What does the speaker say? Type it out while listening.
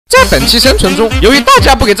在本期生存中，由于大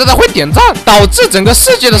家不给渣渣辉点赞，导致整个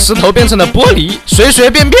世界的石头变成了玻璃，随随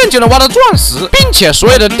便便就能挖到钻石，并且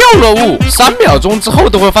所有的掉落物3秒钟之后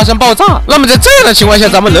都会发生爆炸。那么在这样的情况下，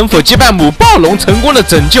咱们能否击败母暴龙，成功的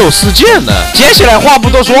拯救世界呢？接下来话不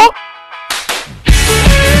多说。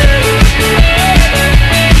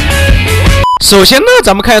首先呢，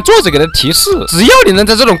咱们看下作者给的提示，只要你能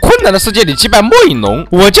在这种困难的世界里击败末影龙，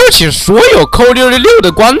我就请所有扣666的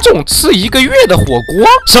观众吃1个月的火锅。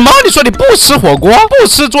什么？你说你不吃火锅，不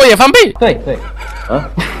吃作业翻倍？对。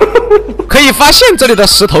可以发现这里的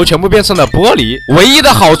石头全部变成了玻璃，唯一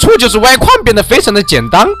的好处就是挖矿变得非常的简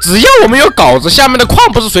单，只要我们有镐子，下面的矿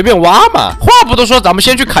不是随便挖嘛。话不多说，咱们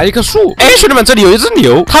先去砍一棵树。哎，兄弟们，这里有一只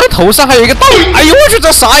牛，它的头上还有一个道理。哎呦我去，这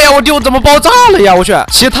啥呀？我牛怎么爆炸了呀？我去，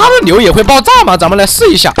其他的牛也会爆炸吗？咱们来试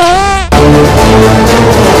一下。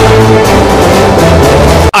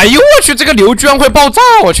哎呦我去，这个牛居然会爆炸！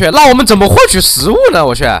我去，那我们怎么获取食物呢？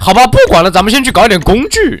我去，好吧，不管了，咱们先去搞点工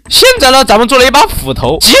具。现在呢，咱们做了一把斧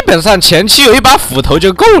头，基本上前期有一把斧头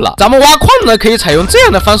就够了。咱们挖矿呢，可以采用这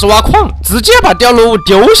样的方式挖矿，直接把掉落物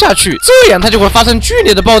丢下去，这样它就会发生剧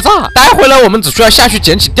烈的爆炸。待会呢，我们只需要下去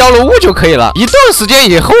捡起掉落物就可以了。一段时间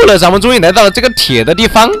以后呢，咱们终于来到了这个铁的地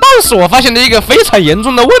方，但是我发现了一个非常严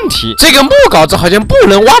重的问题，这个木镐子好像不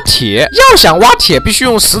能挖铁，要想挖铁必须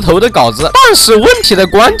用石头的镐子，但是问题的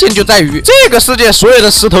关键就在于这个世界所有的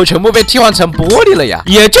石头全部被替换成玻璃了呀，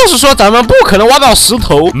也就是说咱们不可能挖到石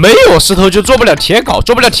头，没有石头就做不了铁镐，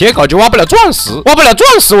做不了铁镐就挖不了钻石，挖不了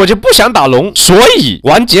钻石我就不想打龙，所以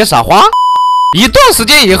完结撒花。一段时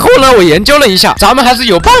间以后呢，我研究了一下，咱们还是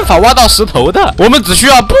有办法挖到石头的。我们只需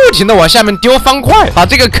要不停的往下面丢方块，把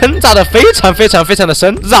这个坑扎得非常的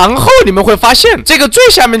深，然后你们会发现这个最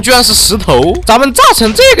下面居然是石头，咱们炸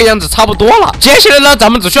成这个样子差不多了。接下来呢，咱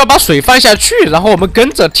们只需要把水放下去，然后我们跟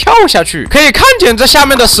着跳下去，可以看见这下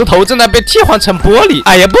面的石头正在被替换成玻璃。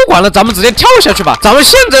哎呀，不管了，咱们直接跳下去吧。咱们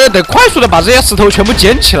现在呢得快速的把这些石头全部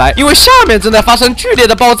捡起来，因为下面正在发生剧烈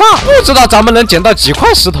的爆炸，不知道咱们能捡到几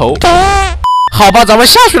块石头。好吧，咱们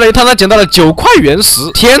下去了一趟呢，捡到了9块原石。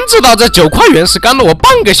天知道这9块原石干了我半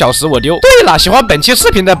个小时我丢。对了，喜欢本期视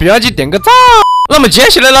频的别忘记点个赞。那么接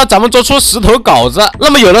下来呢，咱们做出石头镐子。那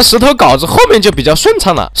么有了石头镐子，后面就比较顺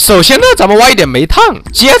畅了。首先呢，咱们挖一点煤炭，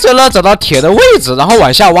接着呢找到铁的位置，然后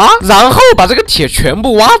往下挖，然后把这个铁全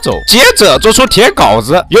部挖走，接着做出铁镐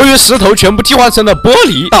子。由于石头全部替换成了玻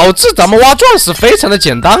璃，导致咱们挖钻石非常的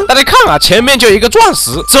简单。大家看啊，前面就有一个钻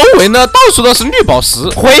石，周围呢到处都是绿宝石，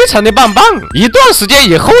非常的棒棒。一段时间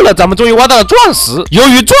以后呢，咱们终于挖到了钻石。由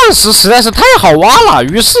于钻石实在是太好挖了，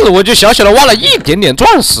于是我就小小的挖了一点点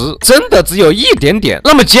钻石，真的只有一点点。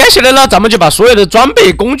那么接下来呢，咱们就把所有的装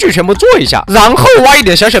备工具全部做一下，然后挖一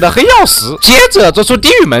点小小的黑曜石，接着做出地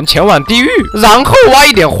狱门前往地狱，然后挖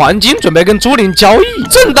一点黄金准备跟朱灵交易。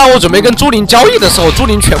正当我准备跟朱灵交易的时候，朱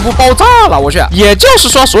灵全部爆炸了，我去，也就是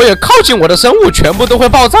说所有靠近我的生物全部都会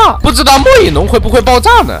爆炸，不知道末影龙会不会爆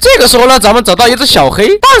炸呢？这个时候呢，咱们找到一只小黑，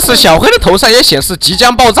但是小黑的头上也显示即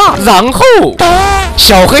将爆炸，然后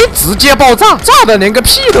小黑直接爆炸，炸的连个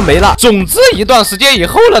屁都没了。总之一段时间以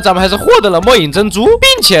后呢，咱们还是获得了末影珍珠，并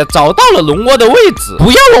且找到了龙窝的位置。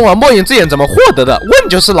不要问我末影之眼怎么获得的，问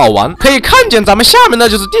就是老王。可以看见咱们下面呢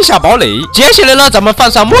就是地下堡垒。接下来呢，咱们放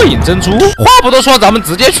上末影珍珠。话不多说，咱们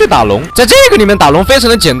直接去打龙。在这个里面打龙非常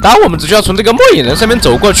的简单，我们只需要从这个末影人上面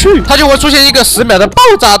走过去，它就会出现一个10秒的爆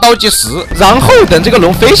炸倒计时，然后等这个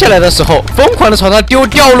龙飞下来的时候，疯狂的朝它丢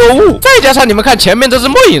掉落物。再加上你们看前面这只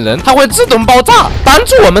末影人，它会自动爆炸，帮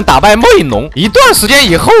助我们打败末影龙。一段时间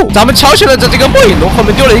以后，咱们悄悄的在这个末影龙后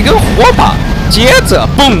面丢了一根火把，接着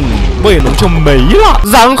嘣，末影龙就没了，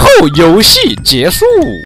然后游戏结束。